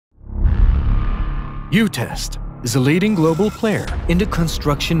UTEST is a leading global player in the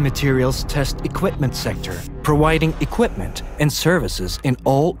construction materials test equipment sector, providing equipment and services in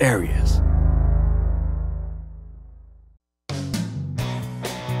all areas.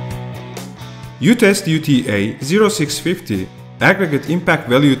 UTEST UTA 0650 Aggregate Impact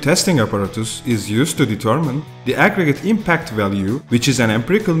Value testing apparatus is used to determine the aggregate impact value, which is an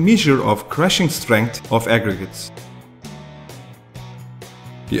empirical measure of crushing strength of aggregates.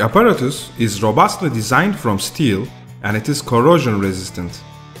 The apparatus is robustly designed from steel and it is corrosion resistant.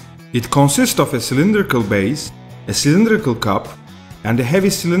 It consists of a cylindrical base, a cylindrical cup, and a heavy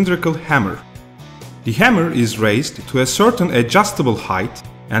cylindrical hammer. The hammer is raised to a certain adjustable height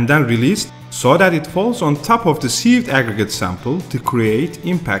and then released so that it falls on top of the sieved aggregate sample to create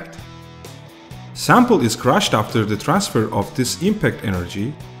impact. Sample is crushed after the transfer of this impact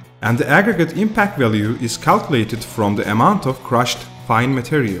energy, and the aggregate impact value is calculated from the amount of crushed fine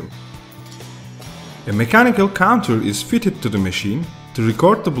material. A mechanical counter is fitted to the machine to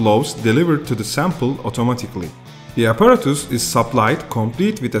record the blows delivered to the sample automatically. The apparatus is supplied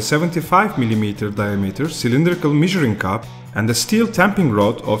complete with a 75 mm diameter cylindrical measuring cup and a steel tamping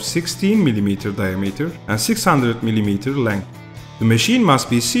rod of 16 mm diameter and 600 mm length. The machine must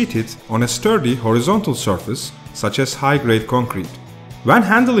be seated on a sturdy horizontal surface, such as high-grade concrete. When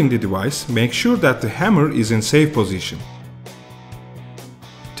handling the device, make sure that the hammer is in safe position.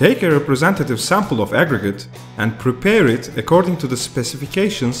 Take a representative sample of aggregate and prepare it according to the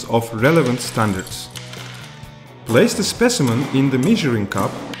specifications of relevant standards. Place the specimen in the measuring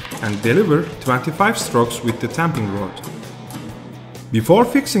cup and deliver 25 strokes with the tamping rod. Before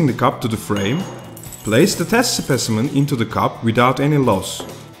fixing the cup to the frame, place the test specimen into the cup without any loss.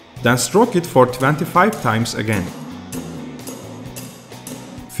 Then stroke it for 25 times again.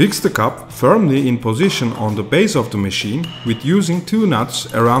 Fix the cup firmly in position on the base of the machine with using 2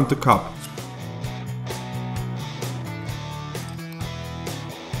 nuts around the cup.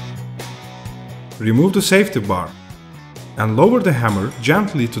 Remove the safety bar and lower the hammer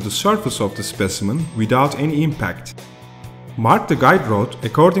gently to the surface of the specimen without any impact. Mark the guide rod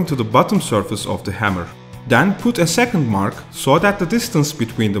according to the bottom surface of the hammer. Then put a second mark so that the distance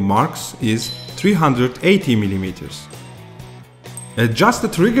between the marks is 380 mm. Adjust the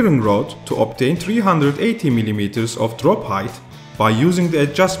triggering rod to obtain 380 mm of drop height by using the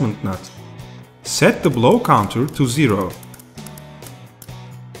adjustment nut. Set the blow counter to 0.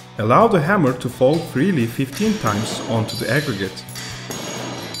 Allow the hammer to fall freely 15 times onto the aggregate.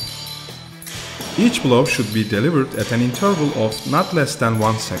 Each blow should be delivered at an interval of not less than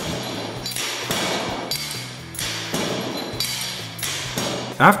 1 second.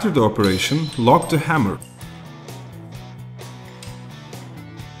 After the operation, lock the hammer.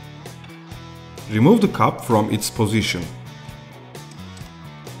 Remove the cup from its position.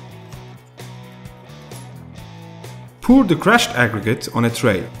 Pour the crushed aggregate on a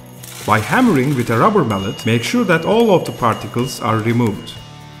tray. By hammering with a rubber mallet, make sure that all of the particles are removed.